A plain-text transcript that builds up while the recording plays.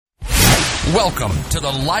Welcome to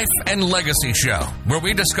the Life and Legacy Show, where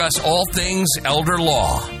we discuss all things elder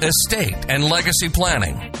law, estate, and legacy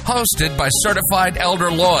planning. Hosted by certified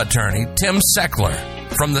elder law attorney Tim Seckler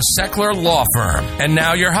from the Seckler Law Firm. And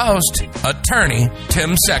now your host, attorney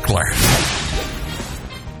Tim Seckler.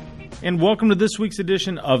 And welcome to this week's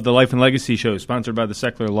edition of the Life and Legacy Show, sponsored by the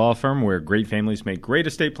Seckler Law Firm, where great families make great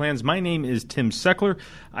estate plans. My name is Tim Seckler.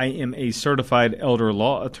 I am a certified elder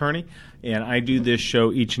law attorney, and I do this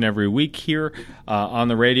show each and every week here on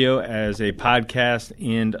the radio as a podcast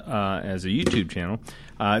and as a YouTube channel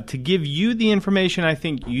to give you the information I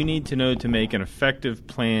think you need to know to make an effective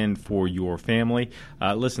plan for your family.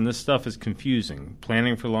 Listen, this stuff is confusing.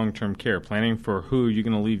 Planning for long-term care, planning for who you're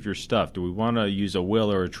going to leave your stuff. Do we want to use a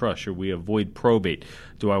will or a trust? Should we avoid probate?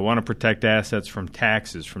 Do I want to protect assets from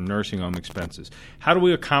taxes, from nursing home expenses? How do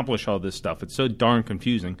we accomplish all this stuff? It's so darn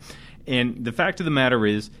confusing. And the fact of the matter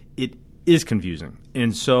is, it is confusing.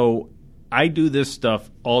 And so I do this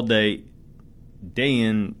stuff all day, day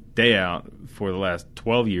in, day out for the last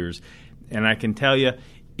 12 years. And I can tell you,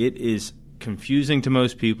 it is confusing to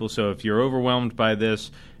most people. So if you're overwhelmed by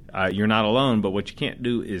this, you're not alone. But what you can't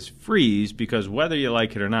do is freeze, because whether you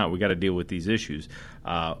like it or not, we got to deal with these issues,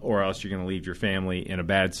 or else you're going to leave your family in a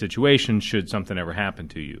bad situation should something ever happen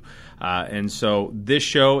to you. And so this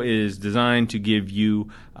show is designed to give you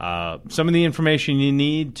some of the information you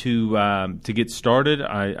need to get started.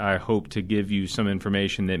 I hope to give you some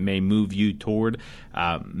information that may move you toward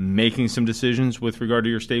making some decisions with regard to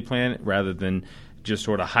your estate plan, rather than just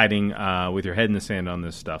sort of hiding with your head in the sand on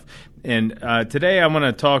this stuff. And today I want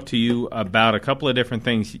to talk to you about a couple of different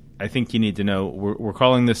things I think you need to know. We're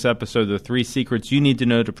calling this episode The 3 Secrets You Need to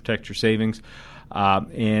Know to Protect Your Savings.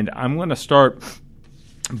 And I'm going to start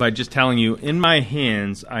by just telling you, in my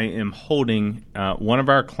hands, I am holding one of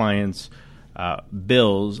our clients'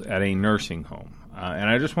 bills at a nursing home. And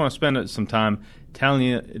I just want to spend some time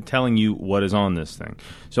telling you what is on this thing.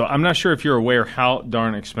 So I'm not sure if you're aware how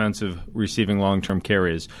darn expensive receiving long-term care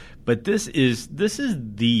is, but this is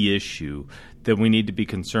the issue that we need to be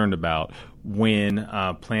concerned about when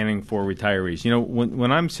planning for retirees. You know,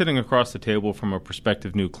 when I'm sitting across the table from a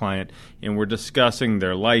prospective new client and we're discussing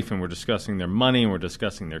their life and we're discussing their money and we're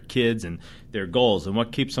discussing their kids and their goals and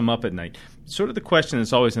what keeps them up at night, sort of the question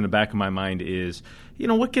that's always in the back of my mind is, you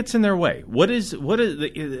know, what gets in their way? This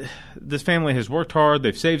family has worked hard,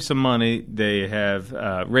 they've saved some money, they have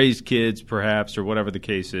raised kids perhaps, or whatever the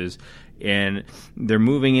case is, and they're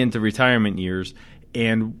moving into retirement years.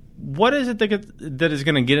 And what is it that is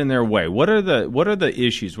going to get in their way? What are the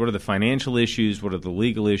issues? What are the financial issues? What are the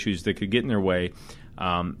legal issues that could get in their way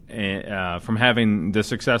from having the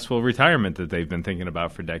successful retirement that they've been thinking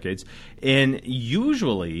about for decades? And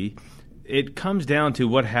usually it comes down to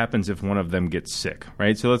what happens if one of them gets sick,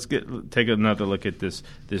 right? So let's take another look at this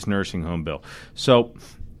nursing home bill. So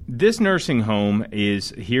this nursing home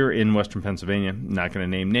is here in Western Pennsylvania. Not going to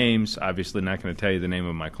name names, obviously not going to tell you the name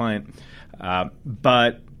of my client,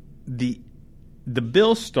 but the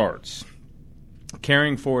bill starts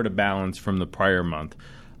carrying forward a balance from the prior month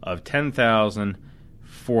of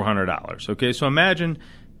 $10,400. Okay, so imagine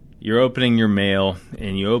you're opening your mail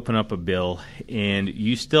and you open up a bill and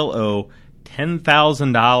you still owe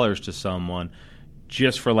 $10,000 to someone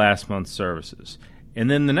just for last month's services. And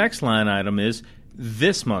then the next line item is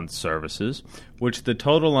this month's services, which the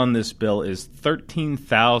total on this bill is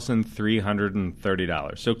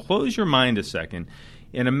 $13,330. So close your mind a second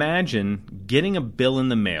and imagine getting a bill in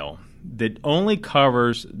the mail that only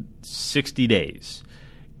covers 60 days.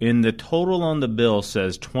 And the total on the bill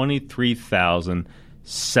says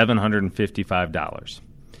 $23,755.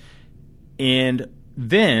 And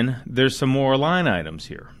then there's some more line items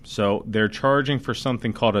here. So they're charging for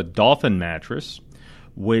something called a Dolphin mattress,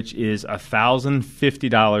 which is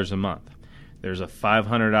 $1,050 a month. There's a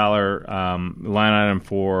 $500 line item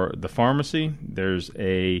for the pharmacy. There's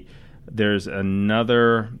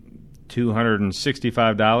another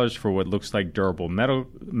 $265 for what looks like durable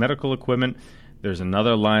medical equipment. There's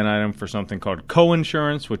another line item for something called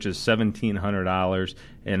coinsurance, which is $1,700,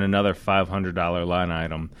 and another $500 line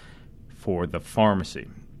item for the pharmacy.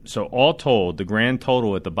 So all told, the grand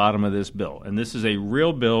total at the bottom of this bill, and this is a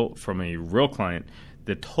real bill from a real client,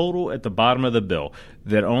 the total at the bottom of the bill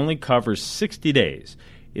that only covers 60 days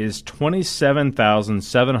is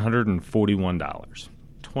 $27,741.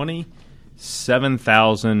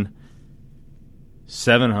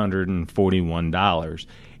 $27,741,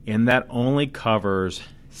 and that only covers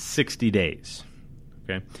 60 days.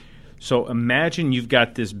 Okay? So imagine you've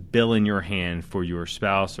got this bill in your hand for your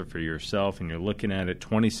spouse or for yourself, and you're looking at it,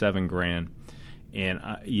 $27,000, and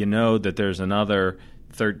you know that there's another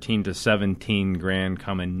 13 to 17 grand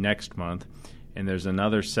coming next month, and there's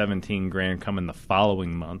another 17 grand coming the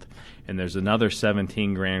following month, and there's another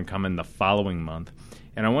 17 grand coming the following month.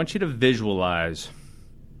 And I want you to visualize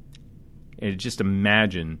and just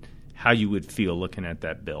imagine how you would feel looking at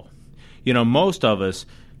that bill. You know, most of us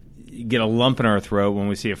get a lump in our throat when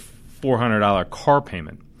we see a $400 car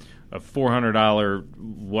payment, a $400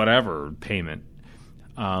 whatever payment,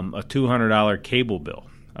 a $200 cable bill.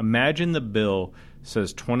 Imagine the bill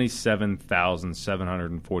says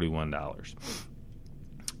 $27,741.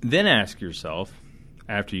 Then ask yourself,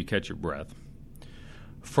 after you catch your breath,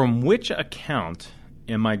 from which account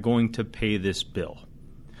am I going to pay this bill?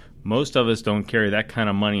 Most of us don't carry that kind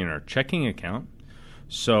of money in our checking account.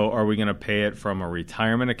 So are we going to pay it from a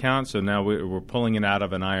retirement account? So now we're pulling it out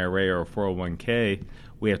of an IRA or a 401k.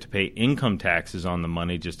 We have to pay income taxes on the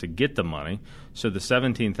money just to get the money. So the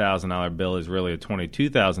 $17,000 bill is really a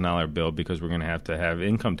 $22,000 bill because we're going to have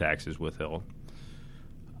income taxes withheld.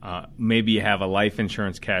 Maybe you have a life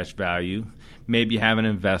insurance cash value. Maybe you have an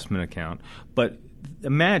investment account. But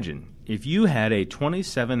imagine if you had a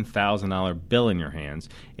 $27,000 bill in your hands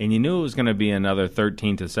and you knew it was going to be another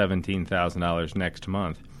 $13,000 to $17,000 next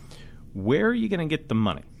month, where are you going to get the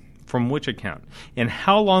money? From which account? And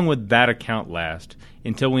how long would that account last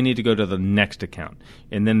until we need to go to the next account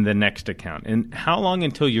and then the next account? And how long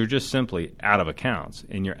until you're just simply out of accounts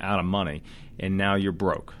and you're out of money and now you're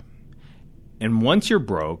broke? And once you're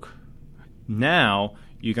broke, now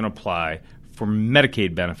you can apply for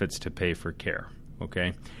Medicaid benefits to pay for care,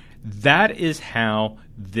 okay? That is how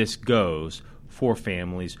this goes for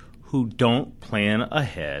families who don't plan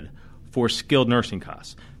ahead for skilled nursing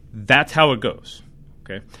costs. That's how it goes,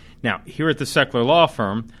 okay? Now, here at the Seckler Law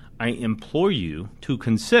Firm, I implore you to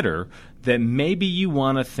consider that maybe you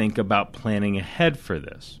want to think about planning ahead for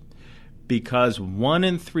this, because 1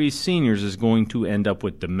 in 3 seniors is going to end up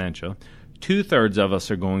with dementia. 2/3 of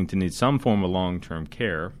us are going to need some form of long-term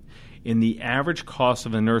care. And the average cost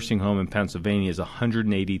of a nursing home in Pennsylvania is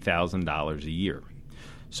 $180,000 a year.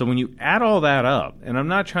 So when you add all that up, and I'm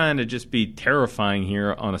not trying to just be terrifying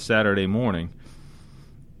here on a Saturday morning,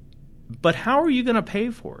 but how are you going to pay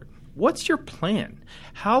for it? What's your plan?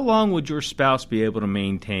 How long would your spouse be able to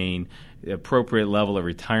maintain the appropriate level of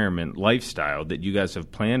retirement lifestyle that you guys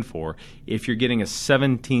have planned for if you're getting a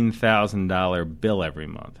 $17,000 bill every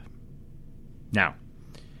month? Now,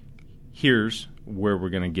 here's where we're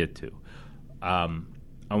going to get to. I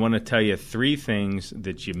want to tell you 3 things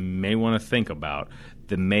that you may want to think about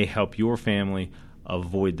that may help your family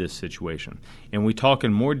avoid this situation. And we talk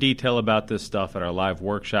in more detail about this stuff at our live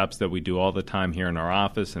workshops that we do all the time here in our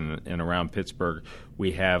office and around Pittsburgh.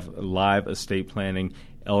 We have live estate planning,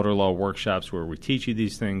 elder law workshops where we teach you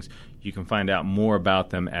these things. You can find out more about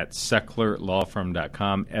them at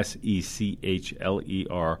secklerlawfirm.com,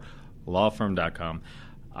 SECHLER lawfirm.com.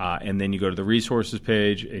 And then you go to the resources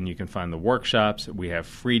page and you can find the workshops. We have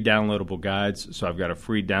free downloadable guides. So I've got a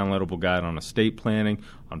free downloadable guide on estate planning,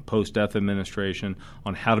 on post-death administration,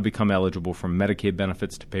 on how to become eligible for Medicaid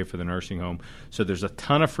benefits to pay for the nursing home. So there's a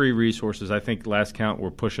ton of free resources. I think last count we're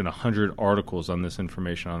pushing 100 articles on this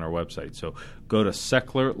information on our website. So go to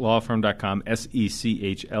secklerlawfirm.com,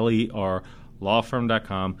 SECHLER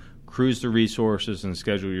lawfirm.com. Cruise the resources and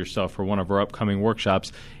schedule yourself for one of our upcoming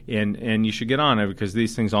workshops, and you should get on it because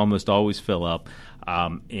these things almost always fill up.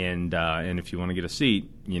 And if you want to get a seat,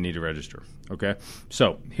 you need to register. Okay.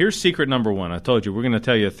 So here's secret number 1. I told you we're going to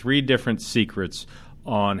tell you 3 different secrets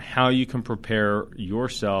on how you can prepare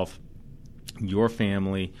yourself, your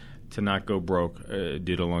family, to not go broke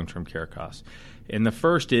due to long-term care costs. And the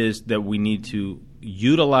first is that we need to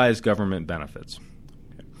utilize government benefits.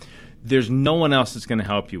 There's no one else that's going to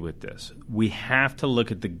help you with this. We have to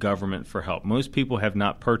look at the government for help. Most people have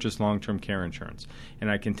not purchased long-term care insurance. And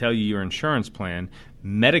I can tell you your insurance plan,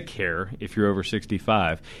 Medicare, if you're over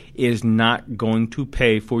 65, is not going to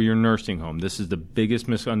pay for your nursing home. This is the biggest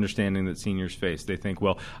misunderstanding that seniors face. They think,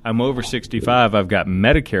 well, I'm over 65, I've got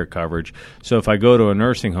Medicare coverage, so if I go to a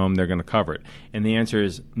nursing home, they're going to cover it. And the answer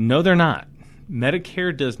is, no, they're not.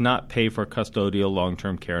 Medicare does not pay for custodial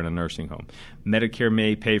long-term care in a nursing home. Medicare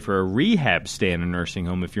may pay for a rehab stay in a nursing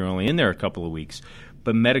home if you're only in there a couple of weeks,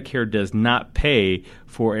 but Medicare does not pay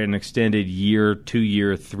for an extended year,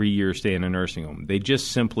 2-year, 3-year stay in a nursing home. They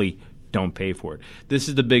just simply don't pay for it. This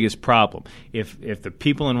is the biggest problem. If the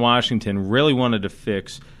people in Washington really wanted to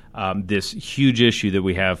fix this huge issue that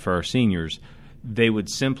we have for our seniors, they would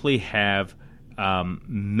simply have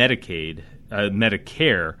Medicare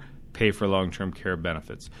pay for long-term care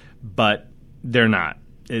benefits. But they're not.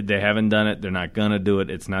 They haven't done it. They're not going to do it.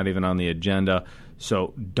 It's not even on the agenda.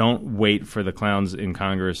 So don't wait for the clowns in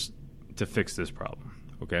Congress to fix this problem.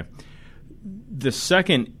 okay? The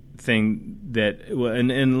second thing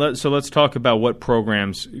so let's talk about what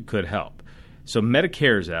programs could help. So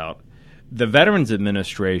Medicare's out. The Veterans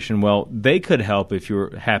Administration, well, they could help if you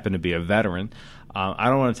happen to be a veteran. I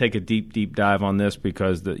don't want to take a deep dive on this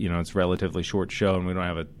because it's a relatively short show and we don't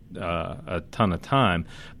have a ton of time.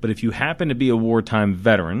 But if you happen to be a wartime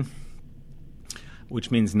veteran,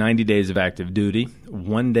 which means 90 days of active duty,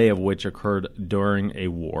 1 day of which occurred during a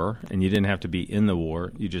war, and you didn't have to be in the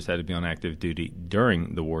war, you just had to be on active duty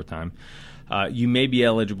during the wartime, you may be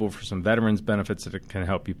eligible for some veterans benefits that can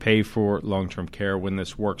help you pay for long-term care. When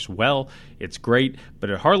this works well, it's great, but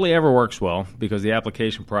it hardly ever works well because the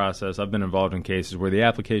application process, I've been involved in cases where the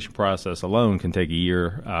application process alone can take a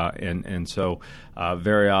year, and so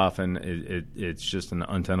very often it's just an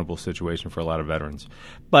untenable situation for a lot of veterans.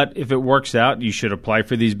 But if it works out, you should apply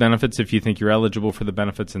for these benefits if you think you're eligible for the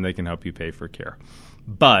benefits, and they can help you pay for care.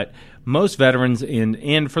 But most veterans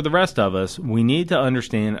and for the rest of us, we need to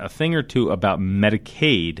understand a thing or two about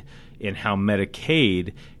Medicaid and how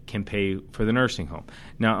Medicaid can pay for the nursing home.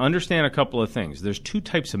 Now, understand a couple of things. There's two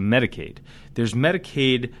types of Medicaid. There's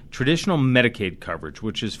Medicaid, traditional Medicaid coverage,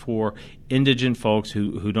 which is for indigent folks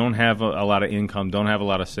who don't have a lot of income, don't have a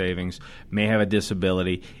lot of savings, may have a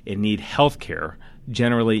disability, and need health care.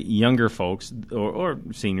 Generally, younger folks or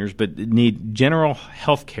seniors, but need general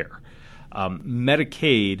health care.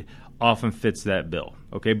 Medicaid often fits that bill,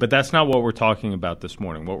 okay? But that's not what we're talking about this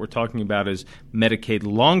morning. What we're talking about is Medicaid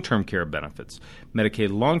long-term care benefits. Medicaid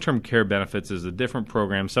long-term care benefits is a different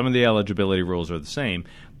program. Some of the eligibility rules are the same,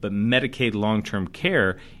 but Medicaid long-term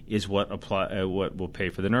care is what will pay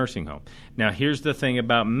for the nursing home. Now, here's the thing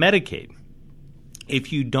about Medicaid.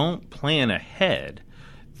 If you don't plan ahead,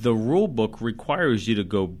 the rule book requires you to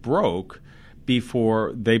go broke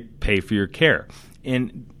before they pay for your care.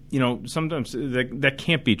 And sometimes that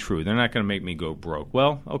can't be true. They're not going to make me go broke.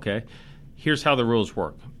 Well, okay, here's how the rules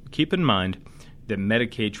work. Keep in mind that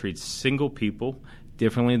Medicaid treats single people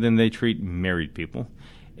differently than they treat married people,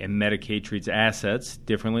 and Medicaid treats assets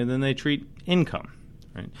differently than they treat income.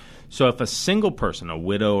 Right? So if a single person, a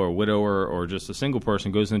widow or widower or just a single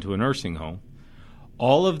person goes into a nursing home,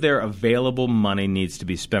 all of their available money needs to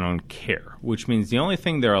be spent on care, which means the only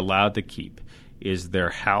thing they're allowed to keep is their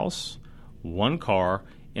house, one car,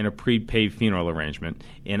 and a prepaid funeral arrangement,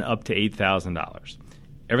 and up to $8,000.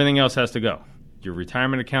 Everything else has to go. Your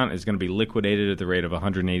retirement account is going to be liquidated at the rate of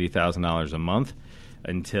 $180,000 a month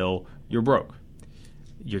until you're broke.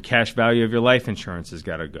 Your cash value of your life insurance has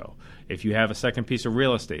got to go. If you have a second piece of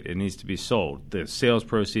real estate, it needs to be sold. The sales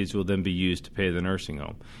proceeds will then be used to pay the nursing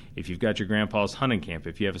home. If you've got your grandpa's hunting camp,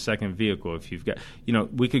 if you have a second vehicle, if you've got,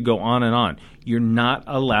 we could go on and on. You're not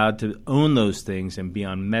allowed to own those things and be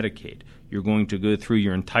on Medicaid. You're going to go through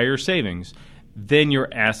your entire savings, then you're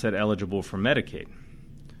asset eligible for Medicaid.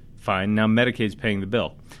 Fine, now Medicaid's paying the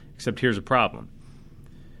bill. Except here's a problem.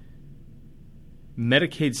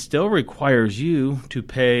 Medicaid still requires you to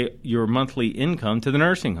pay your monthly income to the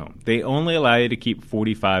nursing home. They only allow you to keep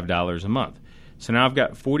 $45 a month. So now I've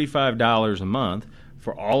got $45 a month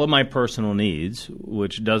for all of my personal needs,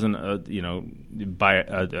 which doesn't, buy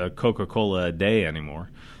a Coca-Cola a day anymore.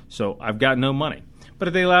 So I've got no money. But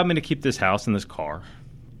if they allow me to keep this house and this car,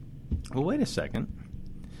 well, wait a second.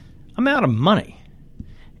 I'm out of money.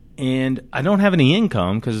 And I don't have any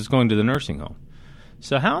income because it's going to the nursing home.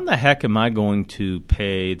 So how in the heck am I going to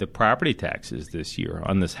pay the property taxes this year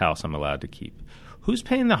on this house I'm allowed to keep? Who's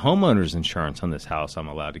paying the homeowner's insurance on this house I'm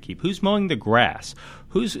allowed to keep? Who's mowing the grass?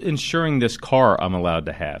 Who's insuring this car I'm allowed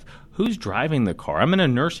to have? Who's driving the car? I'm in a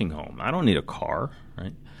nursing home. I don't need a car,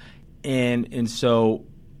 right? And so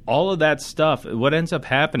all of that stuff, what ends up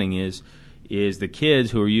happening is the kids,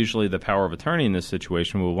 who are usually the power of attorney in this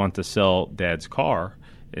situation, will want to sell dad's car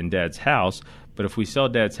and dad's house. But if we sell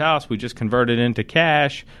dad's house, we just convert it into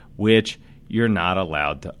cash, which you're not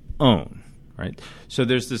allowed to own, right? So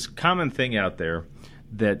there's this common thing out there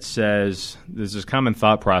that says, there's this common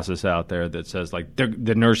thought process out there that says, like,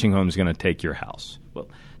 the nursing home is going to take your house. Well,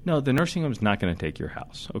 no, the nursing home is not going to take your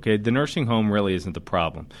house, okay? The nursing home really isn't the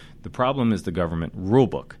problem. The problem is the government rule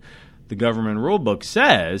book. The government rule book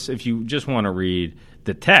says, if you just want to read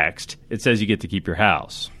the text, it says you get to keep your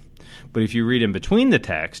house. But if you read in between the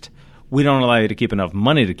text, we don't allow you to keep enough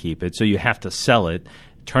money to keep it, so you have to sell it,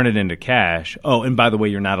 turn it into cash. Oh, and by the way,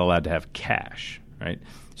 you're not allowed to have cash, right?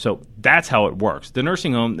 So that's how it works. The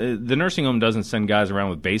nursing home doesn't send guys around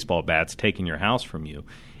with baseball bats taking your house from you.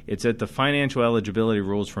 It's that the financial eligibility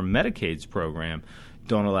rules for Medicaid's program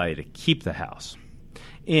don't allow you to keep the house.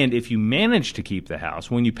 And if you manage to keep the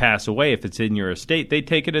house, when you pass away, if it's in your estate, they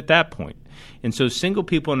take it at that point. And so single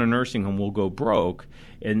people in a nursing home will go broke,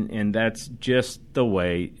 And that's just the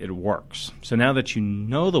way it works. So now that you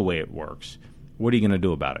know the way it works, what are you going to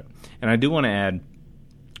do about it? And I do want to add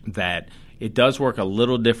that it does work a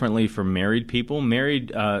little differently for married people.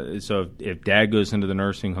 So if dad goes into the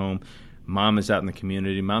nursing home, mom is out in the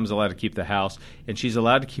community, mom's allowed to keep the house, and she's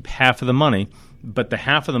allowed to keep half of the money, but the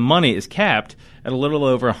half of the money is capped at a little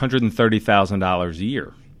over $130,000 a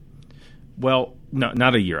year. Well, no,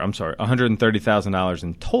 not a year, I'm sorry, $130,000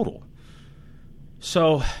 in total.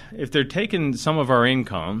 So if they're taking some of our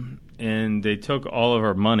income and they took all of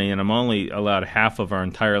our money, and I'm only allowed half of our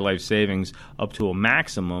entire life savings up to a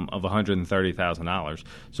maximum of $130,000.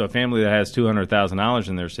 So a family that has $200,000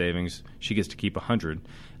 in their savings, she gets to keep $100,000.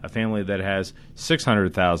 A family that has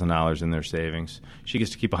 $600,000 in their savings, she gets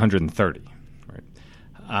to keep $130,000. Right?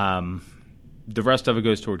 The rest of it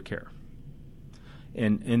goes toward care.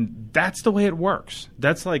 And that's the way it works.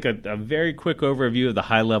 That's like a very quick overview of the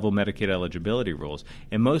high-level Medicaid eligibility rules.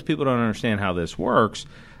 And most people don't understand how this works,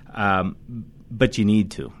 but you need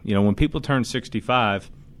to. You know, when people turn 65,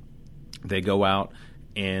 they go out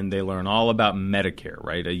and they learn all about Medicare,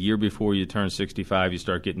 right? A year before you turn 65, you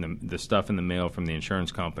start getting the stuff in the mail from the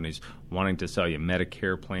insurance companies wanting to sell you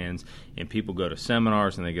Medicare plans, and people go to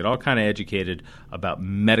seminars and they get all kind of educated about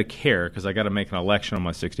Medicare because I got to make an election on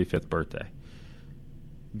my 65th birthday.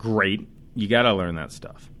 Great. You got to learn that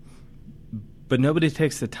stuff. But nobody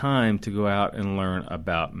takes the time to go out and learn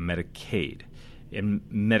about Medicaid. And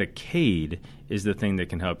Medicaid is the thing that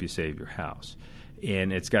can help you save your house.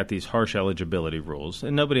 And it's got these harsh eligibility rules,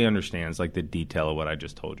 and nobody understands like the detail of what I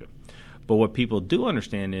just told you. But what people do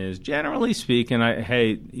understand is, generally speaking,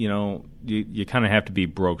 you kind of have to be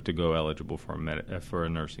broke to go eligible for a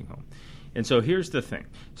nursing home. And so here's the thing.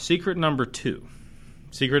 Secret number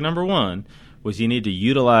one was you need to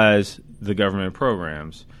utilize the government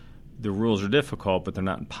programs. The rules are difficult, but they're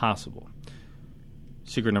not impossible.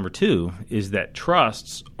 Secret number two is that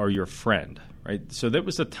trusts are your friend, right? So there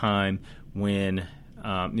was a time when,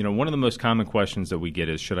 one of the most common questions that we get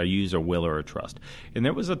is, should I use a will or a trust? And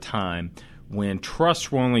there was a time when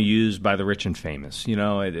trusts were only used by the rich and famous. You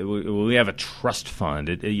know, we have a trust fund.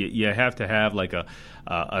 You have to have like a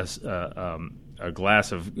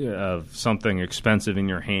glass of something expensive in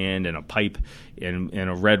your hand and a pipe and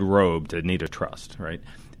a red robe to need a trust, right?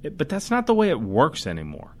 But that's not the way it works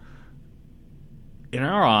anymore. In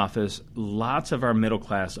our office, lots of our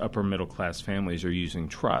middle-class, upper-middle-class families are using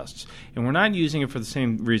trusts. And we're not using it for the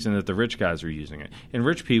same reason that the rich guys are using it. And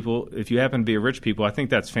rich people, if you happen to be a rich people, I think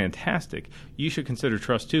that's fantastic. You should consider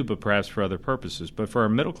trust too, but perhaps for other purposes. But for our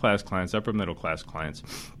middle-class clients, upper-middle-class clients,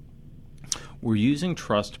 we're using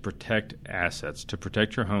trust to protect assets, to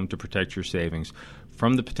protect your home, to protect your savings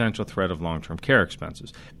from the potential threat of long-term care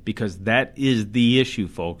expenses. Because that is the issue,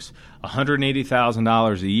 folks.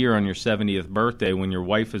 $180,000 a year on your 70th birthday when your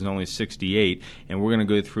wife is only 68, and we're going to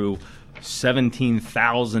go through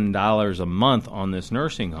 $17,000 a month on this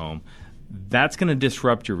nursing home, that's going to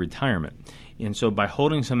disrupt your retirement. And so by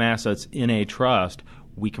holding some assets in a trust,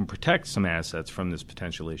 we can protect some assets from this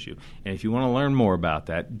potential issue. And if you want to learn more about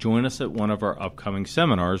that, join us at one of our upcoming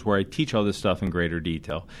seminars where I teach all this stuff in greater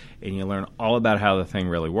detail. And you learn all about how the thing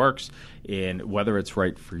really works and whether it's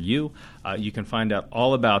right for you. You can find out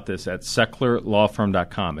all about this at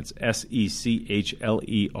SECHLERLawFirm.com. It's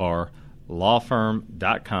SECHLER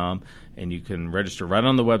lawfirm.com, and you can register right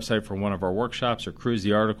on the website for one of our workshops or cruise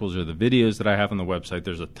the articles or the videos that I have on the website.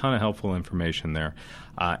 There's a ton of helpful information there,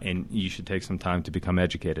 and you should take some time to become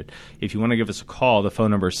educated. If you want to give us a call, the phone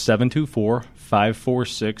number is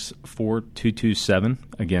 724-546-4227.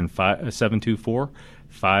 Again,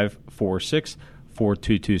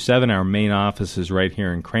 724-546-4227. Our main office is right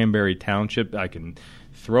here in Cranberry Township. I can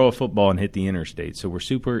throw a football and hit the interstate, so we're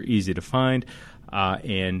super easy to find.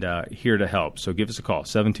 And here to help. So give us a call,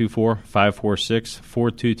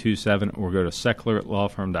 724-546-4227, or go to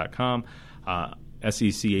SECHLERLawFirm.com,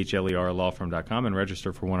 SECHLERLawFirm.com, and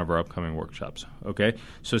register for one of our upcoming workshops. Okay?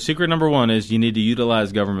 So secret number one is you need to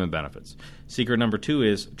utilize government benefits. Secret number two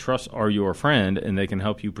is trusts are your friend, and they can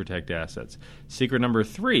help you protect assets. Secret number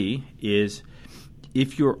three is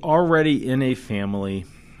if you're already in a family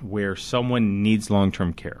where someone needs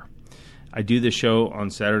long-term care. I do this show on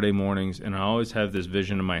Saturday mornings, and I always have this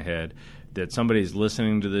vision in my head that somebody's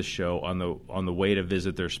listening to this show on the way to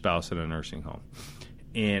visit their spouse in a nursing home.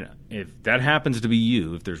 And if that happens to be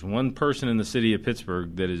you, if there's one person in the city of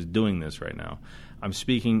Pittsburgh that is doing this right now, I'm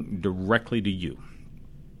speaking directly to you.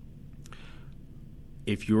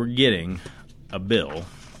 If you're getting a bill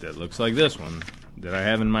that looks like this one that I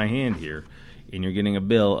have in my hand here, and you're getting a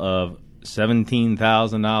bill of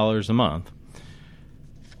 $17,000 a month,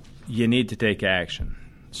 you need to take action.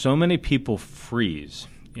 So many people freeze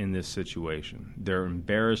in this situation. They're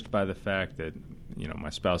embarrassed by the fact that, my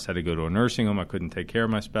spouse had to go to a nursing home. I couldn't take care of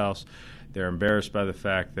my spouse. They're embarrassed by the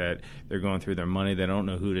fact that they're going through their money. They don't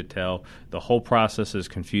know who to tell. The whole process is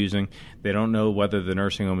confusing. They don't know whether the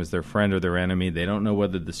nursing home is their friend or their enemy. They don't know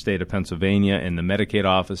whether the state of Pennsylvania and the Medicaid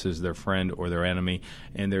office is their friend or their enemy.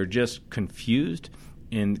 And they're just confused,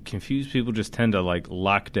 and confused people just tend to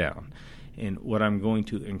lock down. And what I'm going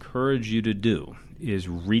to encourage you to do is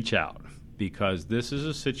reach out, because this is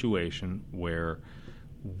a situation where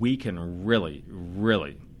we can really,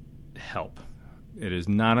 really help. It is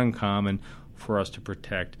not uncommon for us to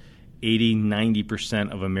protect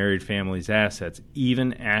 80-90% of a married family's assets,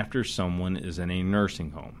 even after someone is in a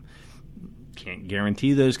nursing home. Can't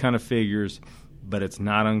guarantee those kind of figures, but it's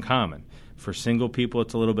not uncommon. For single people,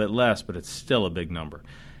 it's a little bit less, but it's still a big number.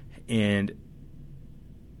 And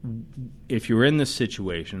if you're in this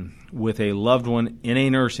situation with a loved one in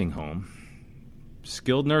a nursing home,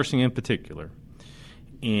 skilled nursing in particular,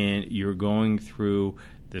 and you're going through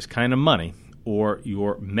this kind of money, or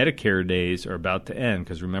your Medicare days are about to end,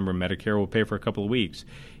 because remember, Medicare will pay for a couple of weeks.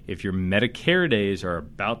 If your Medicare days are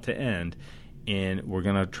about to end and we're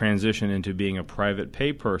going to transition into being a private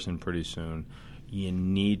pay person pretty soon, you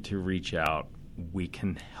need to reach out. We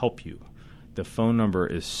can help you. The phone number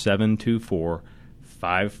is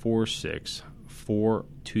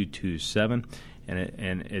 724-546-4227,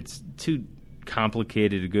 and it's too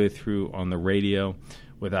complicated to go through on the radio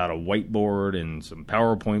without a whiteboard and some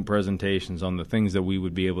PowerPoint presentations on the things that we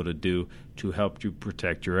would be able to do to help you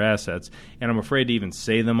protect your assets. And I'm afraid to even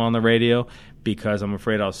say them on the radio, because I'm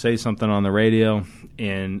afraid I'll say something on the radio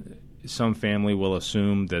and some family will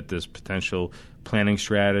assume that this potential planning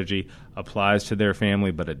strategy applies to their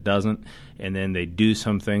family, but it doesn't. And then they do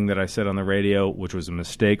something that I said on the radio, which was a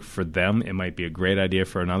mistake for them. It might be a great idea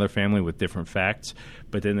for another family with different facts,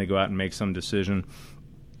 but then they go out and make some decision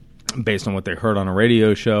based on what they heard on a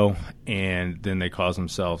radio show, and then they cause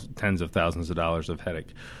themselves tens of thousands of dollars of headache.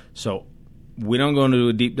 So we don't go into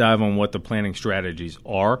a deep dive on what the planning strategies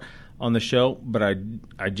are on the show, but I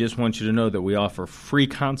just want you to know that we offer free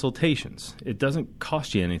consultations. It doesn't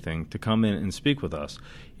cost you anything to come in and speak with us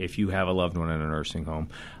if you have a loved one in a nursing home.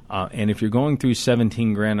 And if you're going through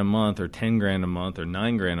 $17,000 a month or $10,000 a month or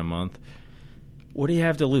 $9,000 a month, what do you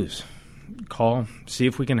have to lose? Call, see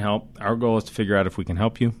if we can help. Our goal is to figure out if we can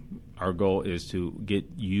help you. Our goal is to get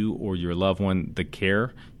you or your loved one the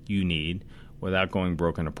care you need without going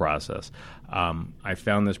broke in the process. I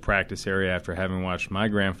found this practice area after having watched my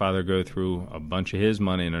grandfather go through a bunch of his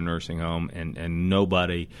money in a nursing home, and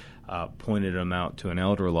nobody pointed him out to an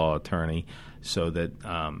elder law attorney so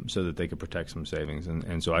that they could protect some savings.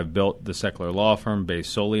 And so I've built the Seckler Law Firm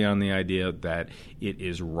based solely on the idea that it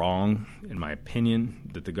is wrong, in my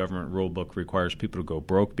opinion, that the government rule book requires people to go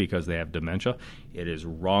broke because they have dementia. It is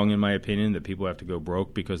wrong, in my opinion, that people have to go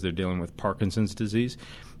broke because they're dealing with Parkinson's disease.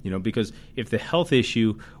 Because if the health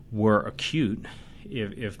issue were acute,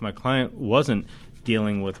 if my client wasn't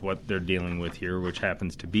dealing with what they're dealing with here, which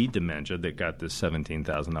happens to be dementia that got this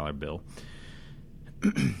 $17,000 bill,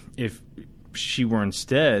 if she were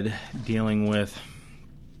instead dealing with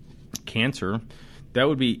cancer, that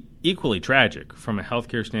would be equally tragic from a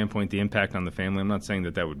healthcare standpoint, the impact on the family. I'm not saying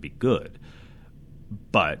that would be good,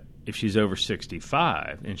 but if she's over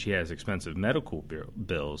 65 and she has expensive medical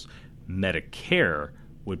bills, Medicare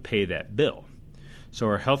would pay that bill. So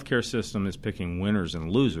our healthcare system is picking winners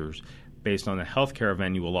and losers based on the healthcare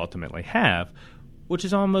event you will ultimately have, which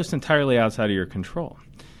is almost entirely outside of your control.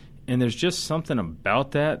 And there's just something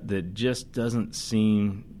about that just doesn't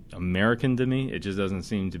seem American to me. It just doesn't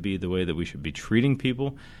seem to be the way that we should be treating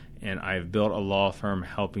people. And I've built a law firm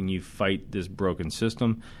helping you fight this broken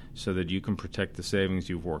system so that you can protect the savings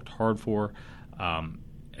you've worked hard for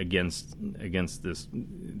against this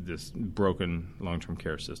broken long-term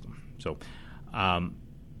care system. So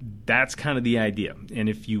that's kind of the idea. And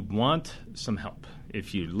if you want some help,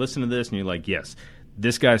 if you listen to this and you're like, yes,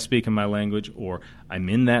 this guy's speaking my language, or I'm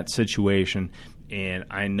in that situation and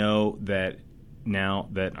I know that now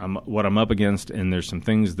that what I'm up against and there's some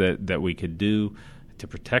things that we could do to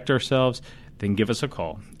protect ourselves, then give us a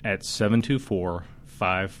call at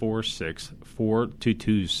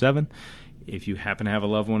 724-546-4227. If you happen to have a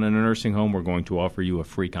loved one in a nursing home, we're going to offer you a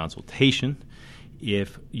free consultation.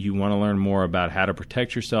 If you want to learn more about how to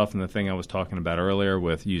protect yourself and the thing I was talking about earlier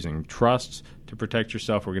with using trusts to protect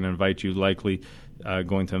yourself, we're going to invite you to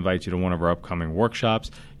one of our upcoming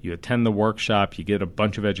workshops. You attend the workshop, you get a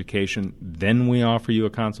bunch of education, then we offer you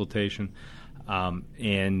a consultation.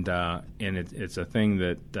 And it's a thing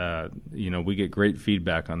that we get great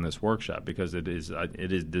feedback on this workshop because it is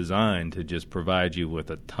designed to just provide you with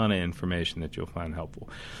a ton of information that you'll find helpful.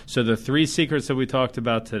 So the 3 secrets that we talked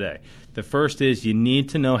about today. The first is you need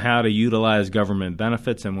to know how to utilize government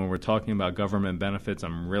benefits, and when we're talking about government benefits,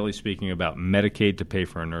 I'm really speaking about Medicaid to pay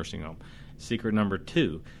for a nursing home. Secret number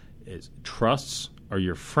 2 is trusts are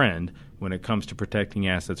your friend when it comes to protecting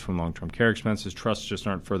assets from long-term care expenses. Trusts just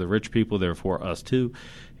aren't for the rich people, they're for us too.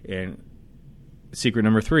 And secret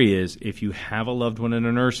number 3 is if you have a loved one in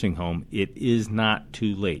a nursing home, it is not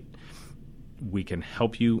too late. We can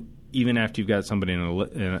help you even after you've got somebody in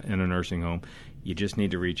a nursing home. You just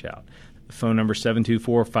need to reach out. The phone number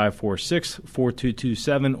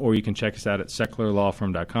 724-546-4227, or you can check us out at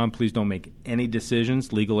secklerlawfirm.com. Please don't make any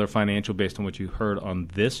decisions, legal or financial, based on what you heard on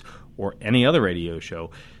this or any other radio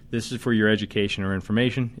show. This is for your education or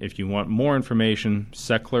information. If you want more information,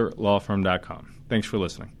 secklerlawfirm.com. Thanks for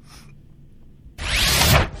listening.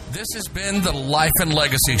 This has been the Life and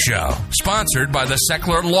Legacy Show, sponsored by the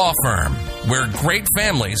Seckler Law Firm, where great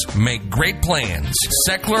families make great plans.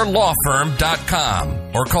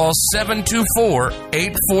 SecklerLawFirm.com or call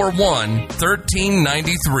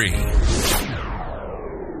 724-841-1393.